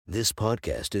This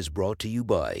podcast is brought to you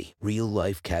by Real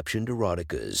Life Captioned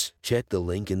Eroticas. Check the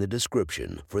link in the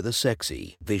description for the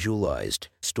sexy, visualized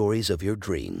stories of your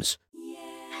dreams.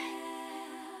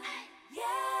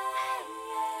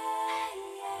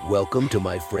 Welcome to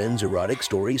my friend's Erotic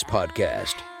Stories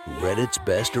podcast, Reddit's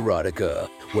Best Erotica,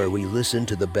 where we listen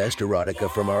to the best erotica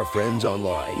from our friends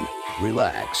online.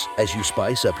 Relax as you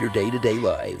spice up your day-to-day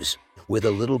lives with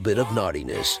a little bit of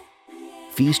naughtiness.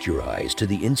 Feast your eyes to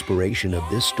the inspiration of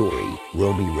this story,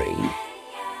 Romy Rain.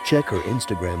 Check her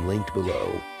Instagram linked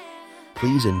below.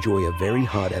 Please enjoy a very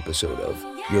hot episode of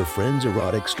Your Friend's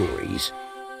Erotic Stories.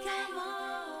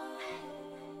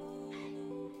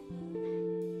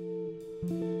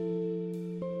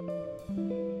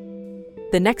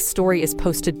 The next story is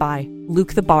posted by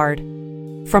Luke the Bard.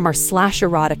 From our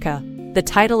 /erotica, the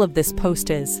title of this post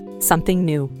is Something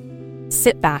New.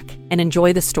 Sit back and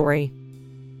enjoy the story.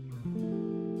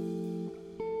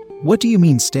 "What do you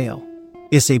mean stale?"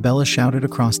 Isabella shouted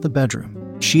across the bedroom.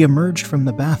 She emerged from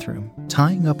the bathroom,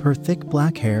 tying up her thick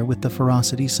black hair with the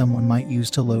ferocity someone might use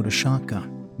to load a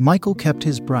shotgun. Michael kept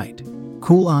his bright,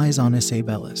 cool eyes on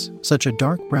Isabella's, such a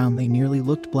dark brown they nearly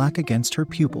looked black against her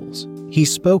pupils. He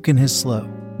spoke in his slow,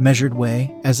 measured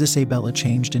way as Isabella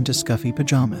changed into scuffy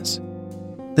pajamas.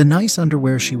 The nice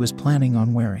underwear she was planning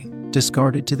on wearing,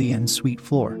 discarded to the en-suite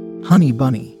floor. "Honey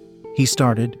bunny," he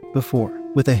started, before,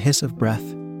 with a hiss of breath,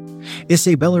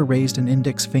 Isabella raised an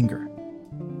index finger.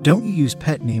 "Don't you use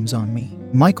pet names on me."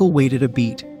 Michael waited a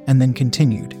beat, and then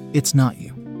continued, "It's not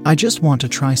you. I just want to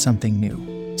try something new,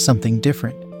 something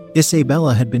different."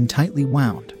 Isabella had been tightly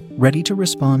wound, ready to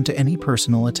respond to any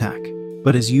personal attack.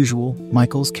 But as usual,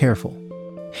 Michael's careful,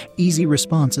 easy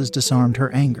responses disarmed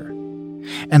her anger,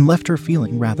 and left her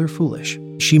feeling rather foolish.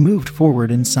 She moved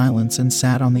forward in silence and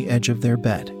sat on the edge of their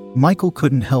bed. Michael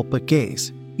couldn't help but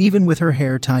gaze, even with her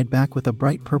hair tied back with a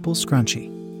bright purple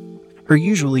scrunchie, her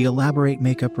usually elaborate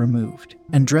makeup removed,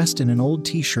 and dressed in an old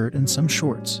t-shirt and some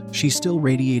shorts. She still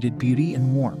radiated beauty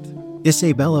and warmth.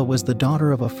 Isabella was the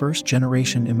daughter of a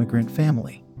first-generation immigrant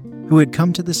family who had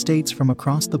come to the States from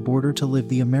across the border to live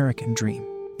the American dream.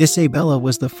 Isabella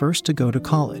was the first to go to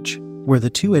college, where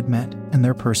the two had met, and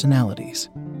their personalities,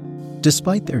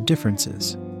 despite their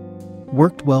differences,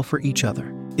 worked well for each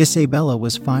other. Isabella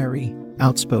was fiery,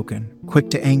 outspoken,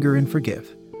 quick to anger and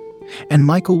forgive, and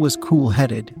Michael was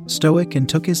cool-headed, stoic, and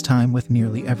took his time with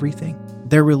nearly everything.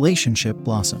 Their relationship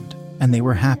blossomed, and they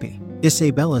were happy.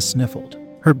 Isabella sniffled.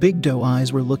 Her big doe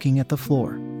eyes were looking at the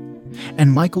floor,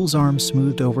 and Michael's arm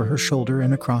smoothed over her shoulder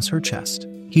and across her chest.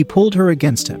 He pulled her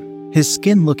against him, his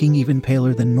skin looking even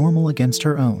paler than normal against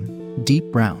her own,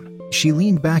 deep brown. She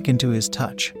leaned back into his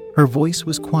touch. Her voice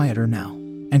was quieter now,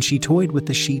 and she toyed with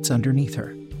the sheets underneath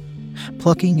her,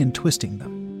 plucking and twisting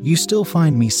them. "You still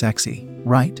find me sexy,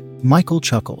 right?" Michael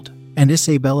chuckled, and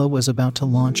Isabella was about to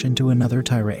launch into another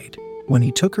tirade when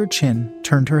he took her chin,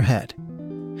 turned her head,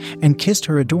 and kissed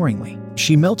her adoringly.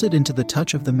 She melted into the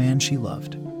touch of the man she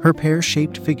loved, her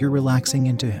pear-shaped figure relaxing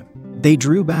into him. They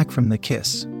drew back from the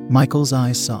kiss, Michael's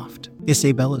eyes soft.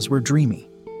 Isabella's were dreamy,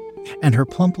 and her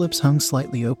plump lips hung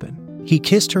slightly open. He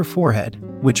kissed her forehead,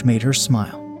 which made her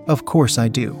smile. "Of course I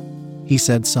do," he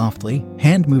said softly,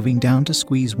 hand moving down to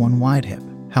squeeze one wide hip.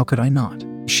 "How could I not?"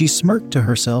 She smirked to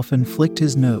herself and flicked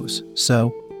his nose.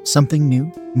 "So, something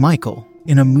new?" Michael,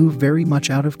 in a move very much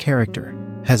out of character,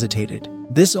 hesitated.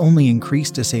 This only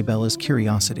increased Isabella's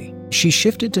curiosity. She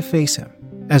shifted to face him,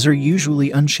 as her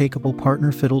usually unshakable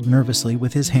partner fiddled nervously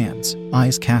with his hands,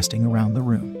 eyes casting around the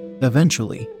room.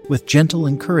 Eventually, with gentle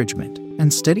encouragement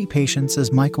and steady patience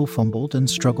as Michael fumbled and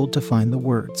struggled to find the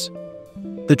words,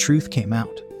 the truth came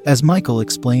out, as Michael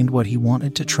explained what he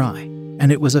wanted to try,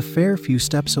 and it was a fair few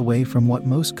steps away from what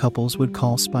most couples would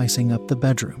call spicing up the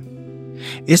bedroom.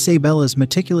 Isabella's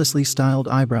meticulously styled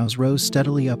eyebrows rose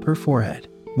steadily up her forehead.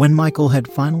 When Michael had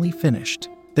finally finished,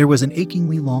 there was an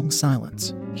achingly long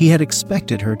silence. He had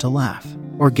expected her to laugh,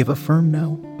 or give a firm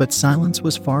no, but silence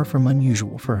was far from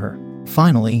unusual for her.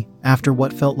 Finally, after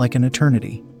what felt like an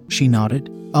eternity, she nodded.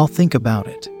 "I'll think about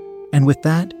it." And with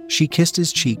that, she kissed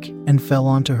his cheek and fell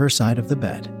onto her side of the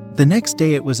bed. The next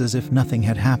day it was as if nothing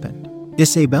had happened.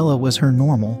 Isabella was her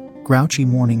normal, grouchy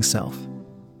morning self,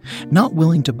 not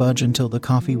willing to budge until the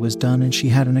coffee was done and she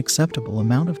had an acceptable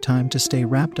amount of time to stay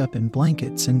wrapped up in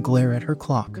blankets and glare at her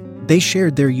clock. They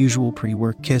shared their usual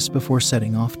pre-work kiss before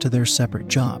setting off to their separate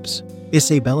jobs,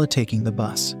 Isabella taking the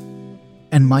bus,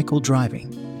 and Michael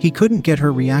driving. He couldn't get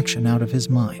her reaction out of his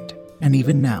mind, and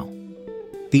even now,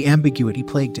 the ambiguity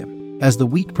plagued him. As the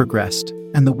week progressed,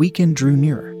 and the weekend drew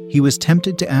nearer, he was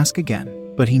tempted to ask again,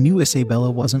 but he knew Isabella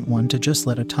wasn't one to just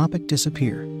let a topic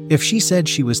disappear. If she said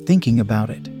she was thinking about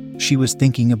it, she was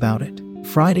thinking about it.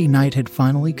 Friday night had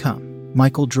finally come.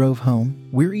 Michael drove home,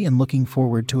 weary and looking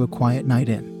forward to a quiet night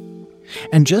in.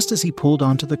 And just as he pulled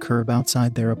onto the curb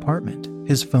outside their apartment,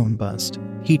 his phone buzzed.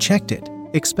 He checked it,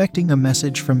 expecting a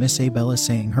message from Isabella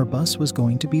saying her bus was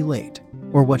going to be late,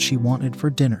 or what she wanted for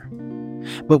dinner.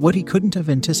 But what he couldn't have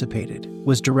anticipated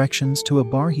was directions to a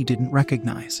bar he didn't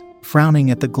recognize.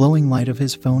 Frowning at the glowing light of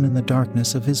his phone in the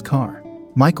darkness of his car,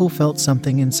 Michael felt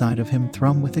something inside of him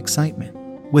thrum with excitement.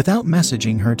 Without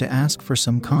messaging her to ask for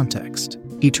some context,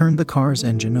 he turned the car's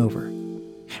engine over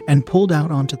and pulled out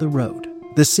onto the road.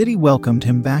 The city welcomed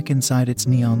him back inside its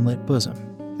neon-lit bosom.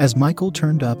 As Michael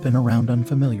turned up and around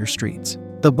unfamiliar streets,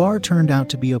 the bar turned out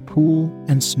to be a pool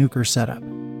and snooker setup,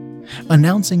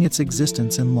 announcing its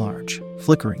existence in large,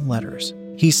 flickering letters.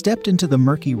 He stepped into the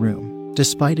murky room,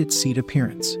 despite its seat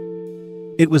appearance.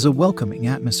 It was a welcoming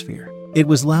atmosphere. It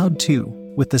was loud too,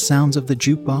 with the sounds of the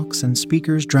jukebox and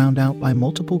speakers drowned out by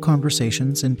multiple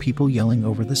conversations and people yelling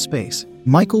over the space.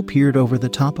 Michael peered over the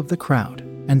top of the crowd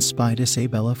and spied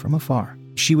Isabella from afar.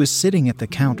 She was sitting at the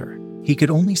counter. He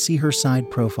could only see her side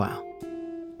profile,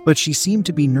 but she seemed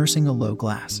to be nursing a low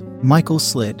glass. Michael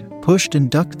slid, pushed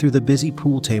and ducked through the busy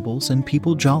pool tables and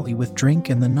people jolly with drink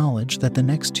and the knowledge that the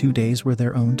next 2 days were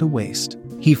their own to waste.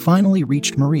 He finally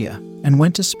reached Maria and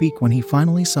went to speak when he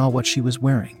finally saw what she was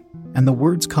wearing, and the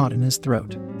words caught in his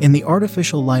throat. In the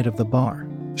artificial light of the bar,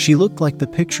 she looked like the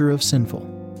picture of sinful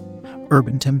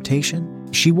urban temptation.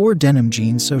 She wore denim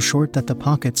jeans so short that the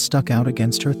pockets stuck out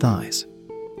against her thighs.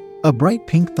 A bright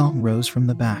pink thong rose from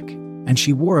the back, and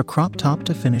she wore a crop top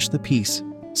to finish the piece,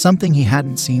 something he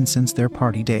hadn't seen since their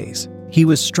party days. He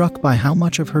was struck by how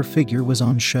much of her figure was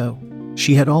on show.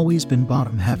 She had always been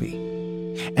bottom-heavy,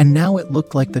 and now it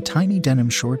looked like the tiny denim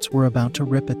shorts were about to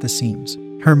rip at the seams.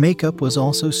 Her makeup was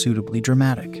also suitably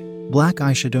dramatic. Black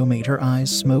eyeshadow made her eyes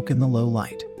smoke in the low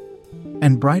light,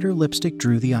 and brighter lipstick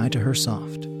drew the eye to her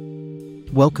soft,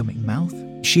 welcoming mouth.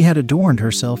 She had adorned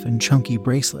herself in chunky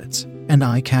bracelets and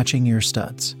eye-catching ear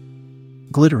studs,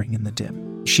 glittering in the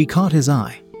dim. She caught his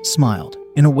eye, smiled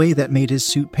in a way that made his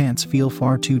suit pants feel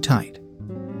far too tight,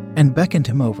 and beckoned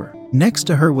him over. Next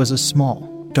to her was a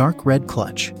small, dark red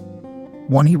clutch,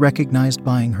 one he recognized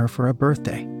buying her for a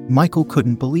birthday. Michael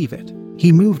couldn't believe it.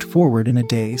 He moved forward in a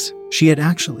daze. She had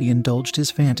actually indulged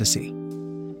his fantasy,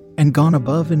 and gone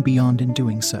above and beyond in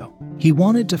doing so. He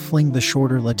wanted to fling the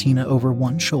shorter Latina over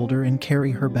one shoulder and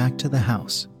carry her back to the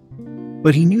house,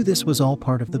 but he knew this was all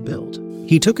part of the build.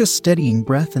 He took a steadying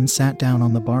breath and sat down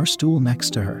on the bar stool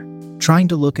next to her, trying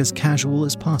to look as casual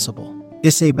as possible.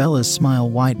 Isabella's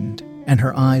smile widened, and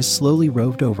her eyes slowly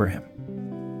roved over him,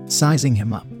 sizing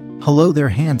him up. "Hello there,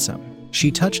 handsome."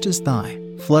 She touched his thigh,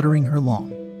 fluttering her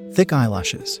long, thick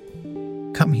eyelashes.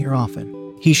 "Come here often."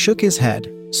 He shook his head,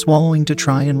 swallowing to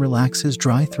try and relax his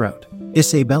dry throat.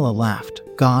 Isabella laughed.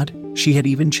 God, she had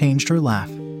even changed her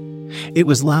laugh. It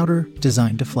was louder,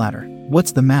 designed to flatter.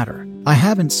 "What's the matter? I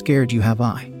haven't scared you, have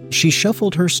I?" She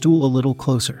shuffled her stool a little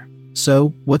closer.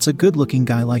 "So, what's a good-looking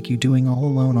guy like you doing all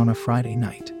alone on a Friday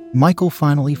night?" Michael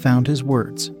finally found his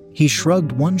words. He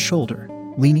shrugged one shoulder,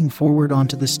 leaning forward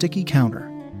onto the sticky counter.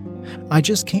 "I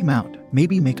just came out,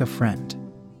 maybe make a friend."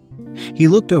 He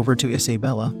looked over to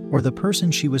Isabella, or the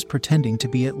person she was pretending to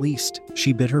be at least.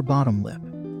 She bit her bottom lip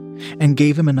and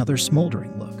gave him another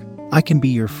smoldering look. "I can be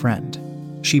your friend,"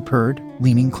 she purred,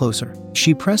 leaning closer.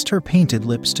 She pressed her painted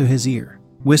lips to his ear,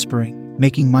 whispering,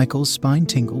 making Michael's spine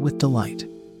tingle with delight.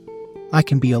 "I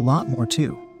can be a lot more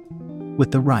too.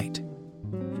 With the right."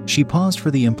 She paused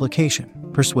for the implication.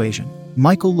 Persuasion.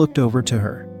 Michael looked over to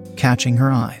her, catching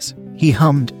her eyes. He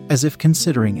hummed, as if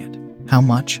considering it. "How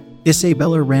much?"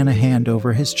 Isabella ran a hand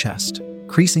over his chest,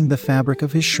 creasing the fabric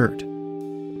of his shirt.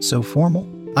 "So formal?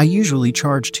 I usually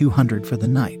charge $200 for the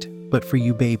night, but for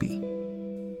you, baby."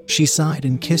 She sighed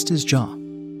and kissed his jaw.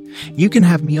 "You can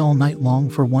have me all night long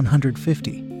for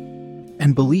 $150.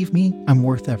 And believe me, I'm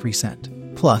worth every cent.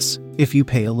 Plus, if you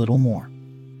pay a little more."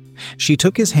 She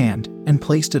took his hand and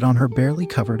placed it on her barely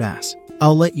covered ass.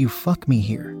 "I'll let you fuck me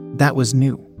here." That was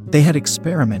new. They had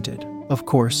experimented, of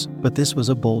course, but this was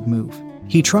a bold move.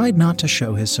 He tried not to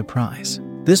show his surprise.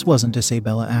 This wasn't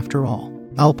Isabella after all.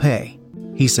 "I'll pay,"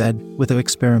 he said, with an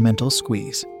experimental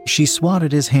squeeze. She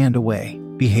swatted his hand away.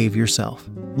 "Behave yourself.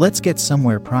 Let's get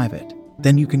somewhere private.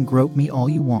 Then you can grope me all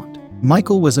you want."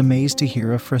 Michael was amazed to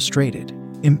hear a frustrated,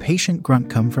 impatient grunt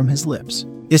come from his lips.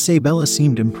 Isabella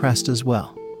seemed impressed as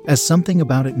well, as something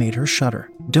about it made her shudder.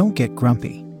 "Don't get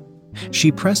grumpy."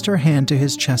 She pressed her hand to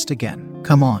his chest again.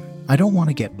 "Come on, I don't want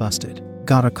to get busted.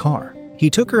 Got a car?" He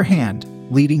took her hand,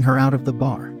 leading her out of the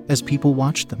bar, as people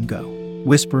watched them go,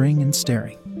 whispering and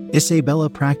staring. Isabella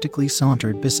practically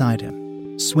sauntered beside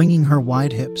him, swinging her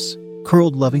wide hips,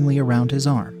 curled lovingly around his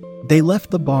arm. They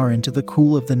left the bar into the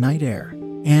cool of the night air,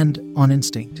 and, on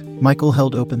instinct, Michael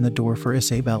held open the door for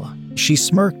Isabella. She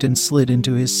smirked and slid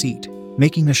into his seat,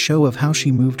 making a show of how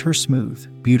she moved her smooth,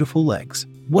 beautiful legs.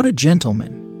 What a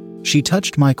gentleman! She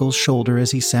touched Michael's shoulder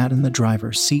as he sat in the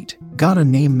driver's seat. Got a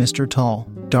name, Mr. Tall,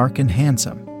 dark and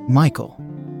handsome. Michael,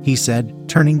 he said,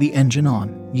 turning the engine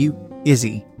on. You,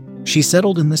 Izzy. She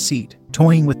settled in the seat,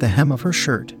 toying with the hem of her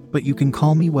shirt. But you can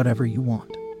call me whatever you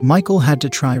want. Michael had to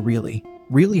try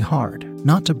really hard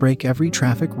not to break every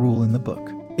traffic rule in the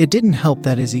book. It didn't help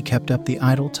that Izzy kept up the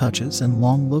idle touches and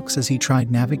long looks as he tried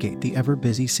to navigate the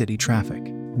ever-busy city traffic.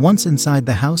 Once inside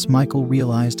the house, Michael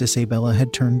realized Isabella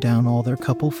had turned down all their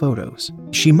couple photos.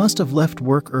 She must have left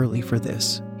work early for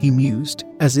this, he mused,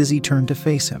 as Izzy turned to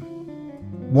face him.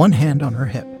 One hand on her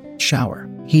hip. Shower.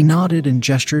 He nodded and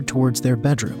gestured towards their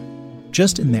bedroom.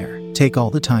 Just in there. Take all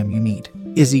the time you need.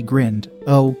 Izzy grinned.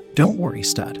 Oh, don't worry,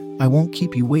 stud. I won't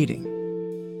keep you waiting.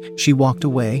 She walked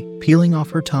away, peeling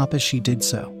off her top as she did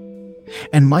so.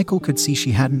 And Michael could see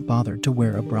she hadn't bothered to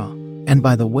wear a bra. And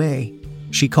by the way,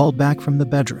 she called back from the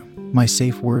bedroom, my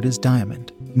safe word is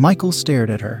diamond. Michael stared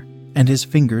at her, and his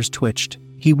fingers twitched.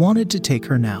 He wanted to take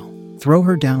her now, throw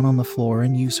her down on the floor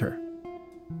and use her.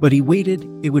 But he waited,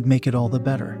 it would make it all the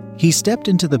better. He stepped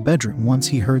into the bedroom once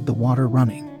he heard the water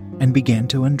running, and began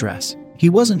to undress. He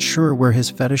wasn't sure where his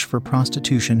fetish for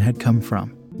prostitution had come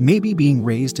from. Maybe being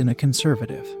raised in a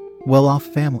conservative, well-off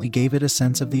family gave it a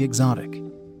sense of the exotic,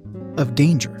 of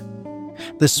danger,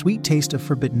 the sweet taste of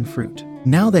forbidden fruit.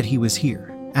 Now that he was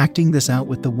here, acting this out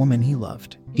with the woman he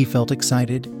loved, he felt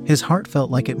excited. His heart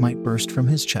felt like it might burst from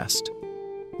his chest.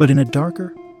 But in a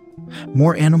darker,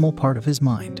 more animal part of his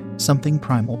mind, something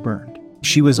primal burned.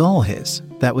 She was all his,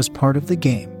 that was part of the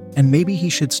game, and maybe he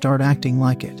should start acting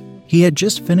like it. He had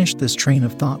just finished this train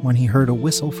of thought when he heard a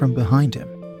whistle from behind him.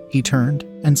 He turned,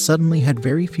 and suddenly had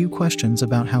very few questions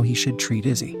about how he should treat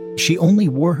Izzy. She only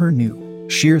wore her new,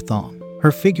 sheer thong,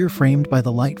 her figure framed by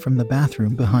the light from the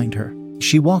bathroom behind her.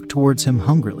 She walked towards him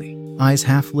hungrily, eyes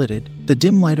half-lidded. The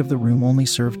dim light of the room only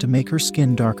served to make her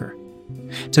skin darker,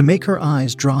 to make her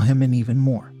eyes draw him in even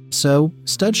more. So,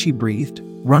 stud, she breathed,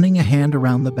 running a hand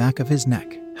around the back of his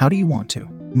neck. How do you want to?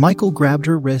 Michael grabbed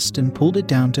her wrist and pulled it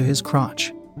down to his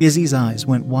crotch. Izzy's eyes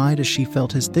went wide as she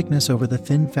felt his thickness over the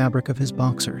thin fabric of his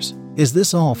boxers. Is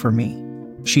this all for me?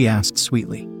 She asked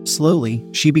sweetly. Slowly,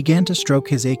 she began to stroke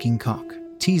his aching cock,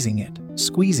 teasing it,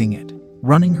 squeezing it,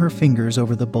 running her fingers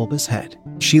over the bulbous head.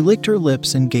 She licked her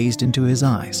lips and gazed into his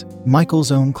eyes.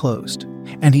 Michael's own closed,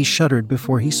 and he shuddered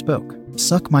before he spoke.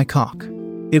 Suck my cock.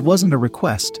 It wasn't a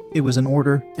request, it was an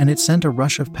order, and it sent a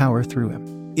rush of power through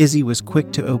him. Izzy was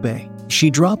quick to obey.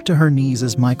 She dropped to her knees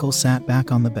as Michael sat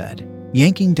back on the bed,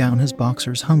 yanking down his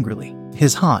boxers hungrily.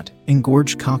 His hot,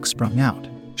 engorged cock sprung out.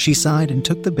 She sighed and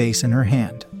took the base in her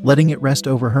hand, letting it rest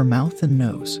over her mouth and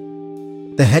nose,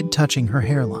 the head touching her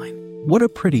hairline. What a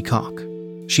pretty cock,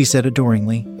 she said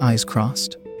adoringly, eyes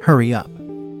crossed. Hurry up.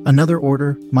 Another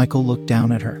order. Michael looked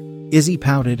down at her. Izzy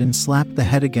pouted and slapped the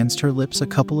head against her lips a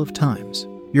couple of times.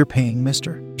 You're paying,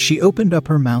 mister. She opened up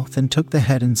her mouth and took the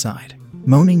head inside,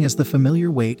 moaning as the familiar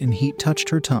weight and heat touched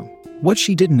her tongue. What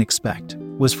she didn't expect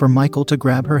was for Michael to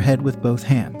grab her head with both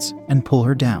hands and pull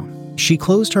her down. She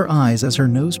closed her eyes as her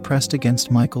nose pressed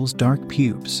against Michael's dark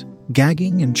pubes,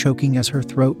 gagging and choking as her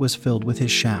throat was filled with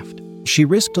his shaft. She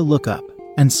risked a look up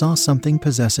and saw something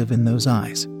possessive in those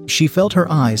eyes. She felt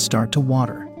her eyes start to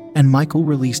water, and Michael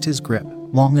released his grip,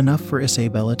 long enough for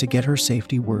Isabella to get her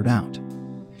safety word out,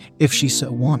 if she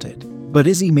so wanted. But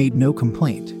Izzy made no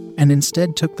complaint, and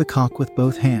instead took the cock with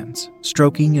both hands,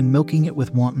 stroking and milking it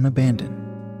with wanton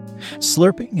abandon,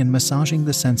 slurping and massaging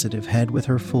the sensitive head with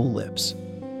her full lips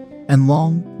and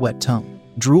long, wet tongue.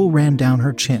 Drool ran down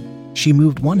her chin. She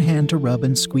moved one hand to rub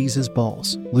and squeeze his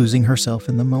balls, losing herself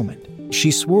in the moment. She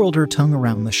swirled her tongue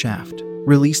around the shaft,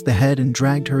 released the head and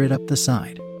dragged her it up the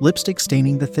side, lipstick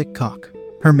staining the thick cock,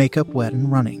 her makeup wet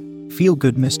and running. Feel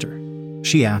good, mister?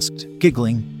 She asked,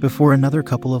 giggling, before another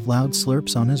couple of loud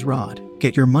slurps on his rod.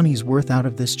 Get your money's worth out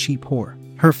of this cheap whore.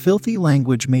 Her filthy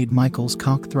language made Michael's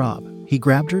cock throb. He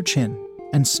grabbed her chin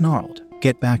and snarled,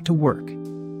 get back to work,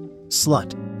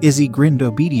 slut. Izzy grinned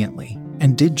obediently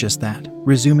and did just that,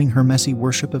 resuming her messy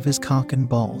worship of his cock and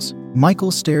balls. Michael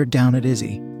stared down at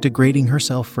Izzy, degrading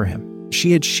herself for him.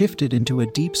 She had shifted into a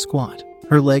deep squat,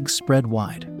 her legs spread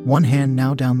wide, one hand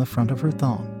now down the front of her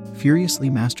thong, furiously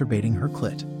masturbating her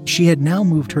clit. She had now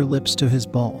moved her lips to his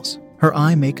balls. Her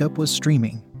eye makeup was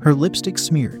streaming, her lipstick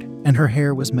smeared, and her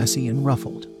hair was messy and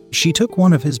ruffled. She took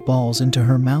one of his balls into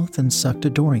her mouth and sucked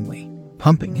adoringly,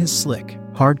 pumping his slick,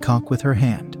 hard cock with her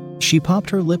hand. She popped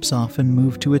her lips off and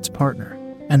moved to its partner,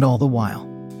 and all the while,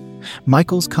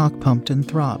 Michael's cock pumped and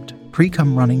throbbed,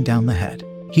 pre-cum running down the head.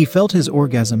 He felt his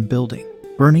orgasm building,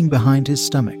 burning behind his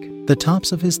stomach, the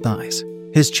tops of his thighs,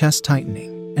 his chest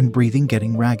tightening, and breathing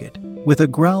getting ragged. With a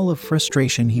growl of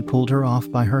frustration, he pulled her off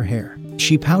by her hair.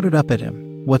 She pouted up at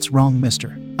him. "What's wrong,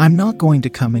 mister?" "I'm not going to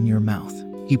come in your mouth."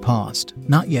 He paused.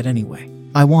 "Not yet anyway."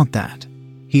 "I want that."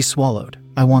 He swallowed.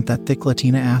 "I want that thick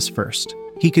Latina ass first."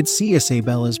 He could see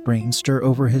Isabella's brain stir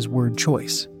over his word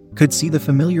choice, could see the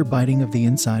familiar biting of the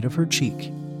inside of her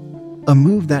cheek. A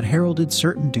move that heralded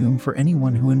certain doom for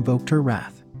anyone who invoked her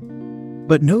wrath.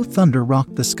 But no thunder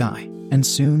rocked the sky, and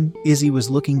soon, Izzy was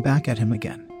looking back at him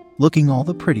again, looking all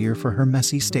the prettier for her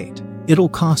messy state. "It'll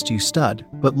cost you, stud,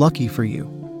 but lucky for you,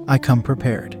 I come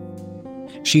prepared."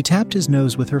 She tapped his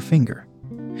nose with her finger,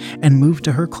 and moved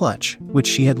to her clutch, which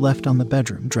she had left on the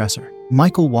bedroom dresser.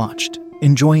 Michael watched,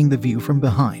 enjoying the view from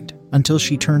behind, until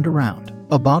she turned around,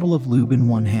 a bottle of lube in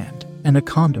one hand, and a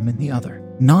condom in the other.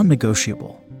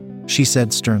 "Non-negotiable," she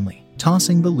said sternly,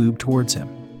 tossing the lube towards him.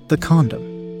 The condom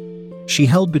she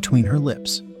held between her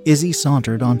lips. Izzy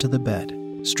sauntered onto the bed,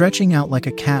 stretching out like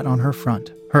a cat on her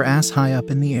front, her ass high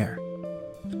up in the air,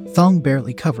 thong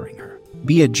barely covering her.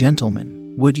 "Be a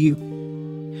gentleman, would you?"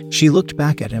 She looked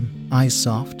back at him, eyes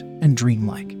soft and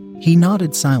dreamlike. He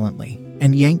nodded silently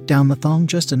and yanked down the thong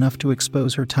just enough to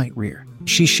expose her tight rear.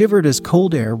 She shivered as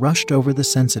cold air rushed over the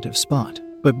sensitive spot,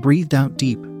 but breathed out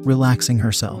deep, relaxing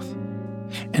herself.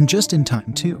 And just in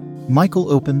time, too.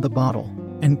 Michael opened the bottle,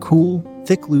 and cool,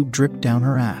 thick lube dripped down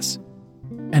her ass,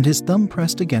 and his thumb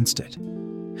pressed against it,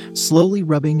 slowly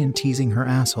rubbing and teasing her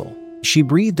asshole. She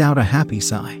breathed out a happy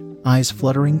sigh, eyes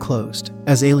fluttering closed,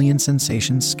 as alien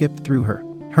sensations skipped through her.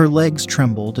 Her legs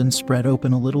trembled and spread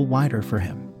open a little wider for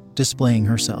him, displaying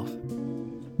herself.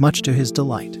 Much to his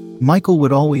delight, Michael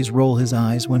would always roll his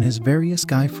eyes when his various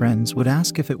guy friends would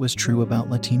ask if it was true about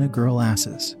Latina girl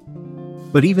asses.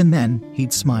 But even then,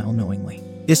 he'd smile knowingly.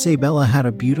 Isabella had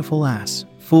a beautiful ass,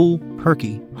 full,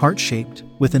 perky, heart-shaped,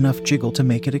 with enough jiggle to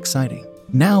make it exciting.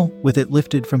 Now, with it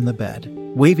lifted from the bed,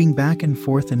 waving back and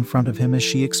forth in front of him as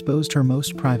she exposed her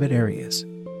most private areas,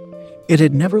 it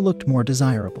had never looked more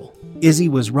desirable. Izzy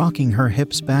was rocking her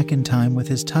hips back in time with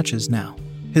his touches now,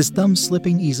 his thumb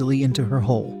slipping easily into her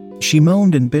hole. She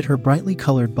moaned and bit her brightly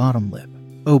colored bottom lip.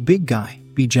 "Oh, big guy,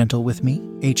 be gentle with me,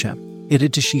 HM.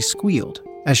 It she squealed,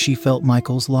 as she felt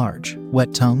Michael's large,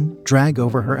 wet tongue drag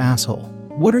over her asshole.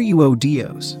 "What are you, oh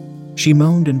Dios?" She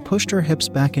moaned and pushed her hips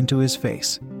back into his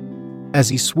face, as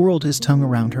he swirled his tongue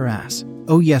around her ass.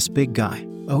 "Oh yes, big guy,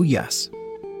 oh yes.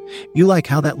 You like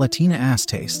how that Latina ass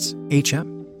tastes,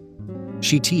 HM?"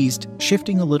 She teased,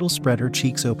 shifting a little, spread her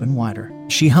cheeks open wider.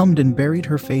 She hummed and buried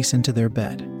her face into their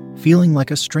bed, feeling like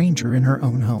a stranger in her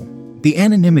own home. The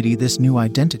anonymity this new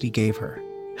identity gave her,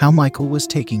 how Michael was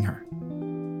taking her.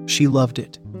 She loved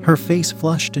it. Her face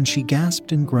flushed and she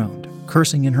gasped and groaned,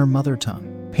 cursing in her mother tongue,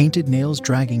 painted nails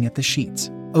dragging at the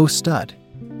sheets. "Oh stud,"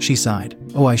 she sighed.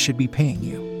 "Oh, I should be paying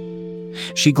you."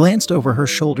 She glanced over her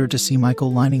shoulder to see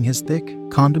Michael lining his thick,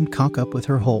 condomed cock up with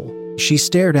her hole. She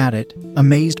stared at it,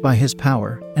 amazed by his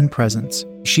power and presence.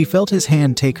 She felt his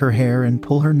hand take her hair and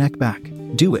pull her neck back.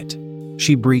 "Do it,"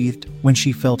 she breathed when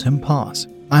she felt him pause.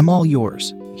 "I'm all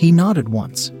yours." He nodded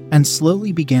once, and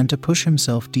slowly began to push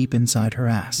himself deep inside her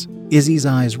ass. Izzy's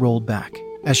eyes rolled back,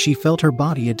 as she felt her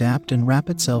body adapt and wrap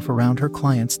itself around her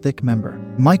client's thick member.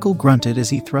 Michael grunted as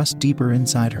he thrust deeper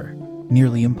inside her,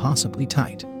 nearly impossibly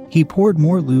tight. He poured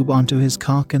more lube onto his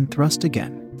cock and thrust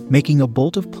again, making a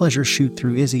bolt of pleasure shoot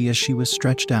through Izzy as she was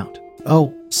stretched out.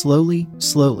 "Oh, slowly,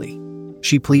 slowly,"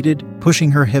 she pleaded,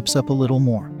 pushing her hips up a little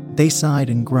more. They sighed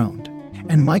and groaned,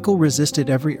 and Michael resisted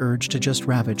every urge to just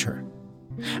ravage her,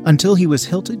 until he was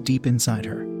hilted deep inside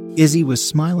her. Izzy was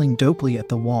smiling dopely at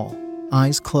the wall,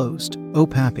 eyes closed. "Oh,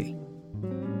 pappy."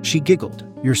 She giggled.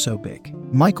 "You're so big."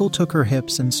 Michael took her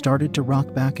hips and started to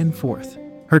rock back and forth,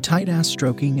 her tight ass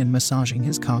stroking and massaging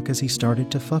his cock as he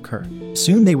started to fuck her.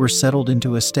 Soon they were settled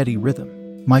into a steady rhythm,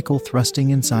 Michael thrusting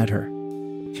inside her,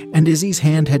 and Izzy's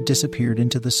hand had disappeared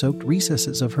into the soaked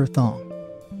recesses of her thong,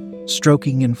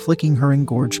 stroking and flicking her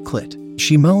engorged clit.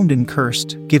 She moaned and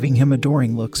cursed, giving him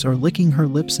adoring looks or licking her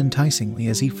lips enticingly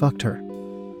as he fucked her,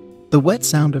 the wet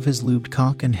sound of his lubed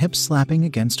cock and hips slapping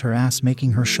against her ass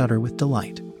making her shudder with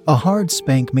delight. A hard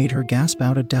spank made her gasp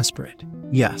out a desperate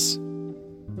yes,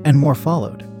 and more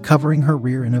followed, covering her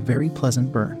rear in a very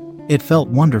pleasant burn. It felt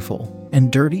wonderful,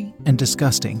 and dirty, and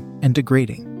disgusting, and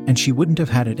degrading, and she wouldn't have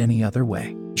had it any other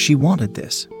way. She wanted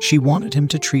this. She wanted him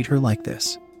to treat her like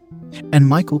this. And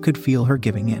Michael could feel her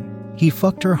giving in. He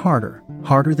fucked her harder,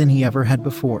 harder than he ever had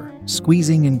before,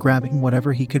 squeezing and grabbing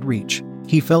whatever he could reach.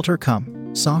 He felt her come,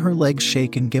 saw her legs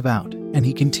shake and give out, and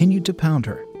he continued to pound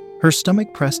her, her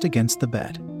stomach pressed against the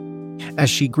bed. As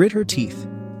she grit her teeth,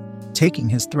 taking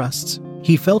his thrusts,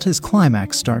 he felt his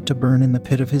climax start to burn in the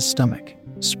pit of his stomach,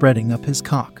 spreading up his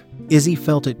cock. Izzy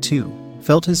felt it too,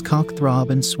 felt his cock throb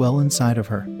and swell inside of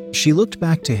her. She looked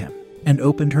back to him and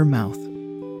opened her mouth,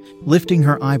 lifting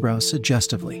her eyebrows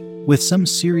suggestively. With some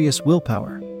serious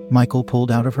willpower, Michael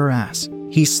pulled out of her ass.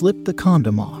 He slipped the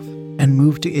condom off and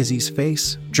moved to Izzy's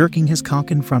face, jerking his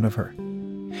cock in front of her.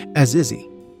 As Izzy,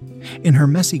 in her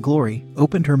messy glory,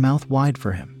 opened her mouth wide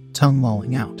for him, tongue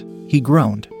lolling out, he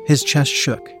groaned, his chest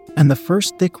shook, and the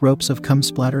first thick ropes of cum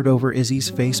splattered over Izzy's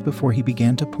face before he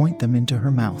began to point them into her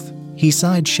mouth. He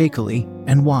sighed shakily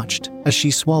and watched as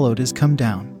she swallowed his cum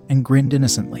down and grinned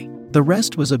innocently. The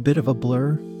rest was a bit of a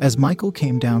blur as Michael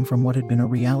came down from what had been a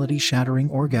reality-shattering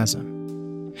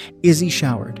orgasm. Izzy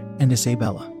showered, and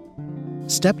Isabella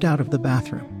stepped out of the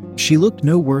bathroom. She looked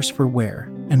no worse for wear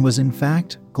and was in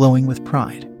fact glowing with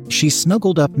pride. She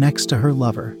snuggled up next to her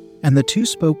lover, and the two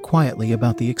spoke quietly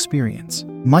about the experience.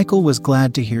 Michael was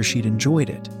glad to hear she'd enjoyed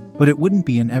it, but it wouldn't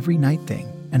be an every night thing,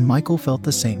 and Michael felt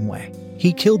the same way.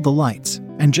 He killed the lights,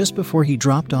 and just before he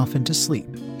dropped off into sleep,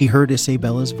 he heard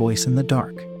Isabella's voice in the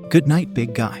dark. "Good night,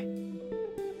 big guy."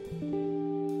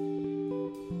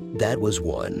 That was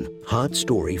one hot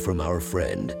story from our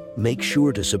friend. Make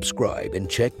sure to subscribe and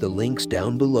check the links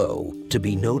down below to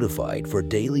be notified for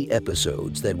daily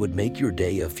episodes that would make your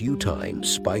day a few times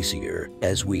spicier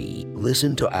as we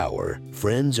listen to our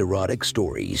friends' erotic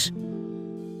stories.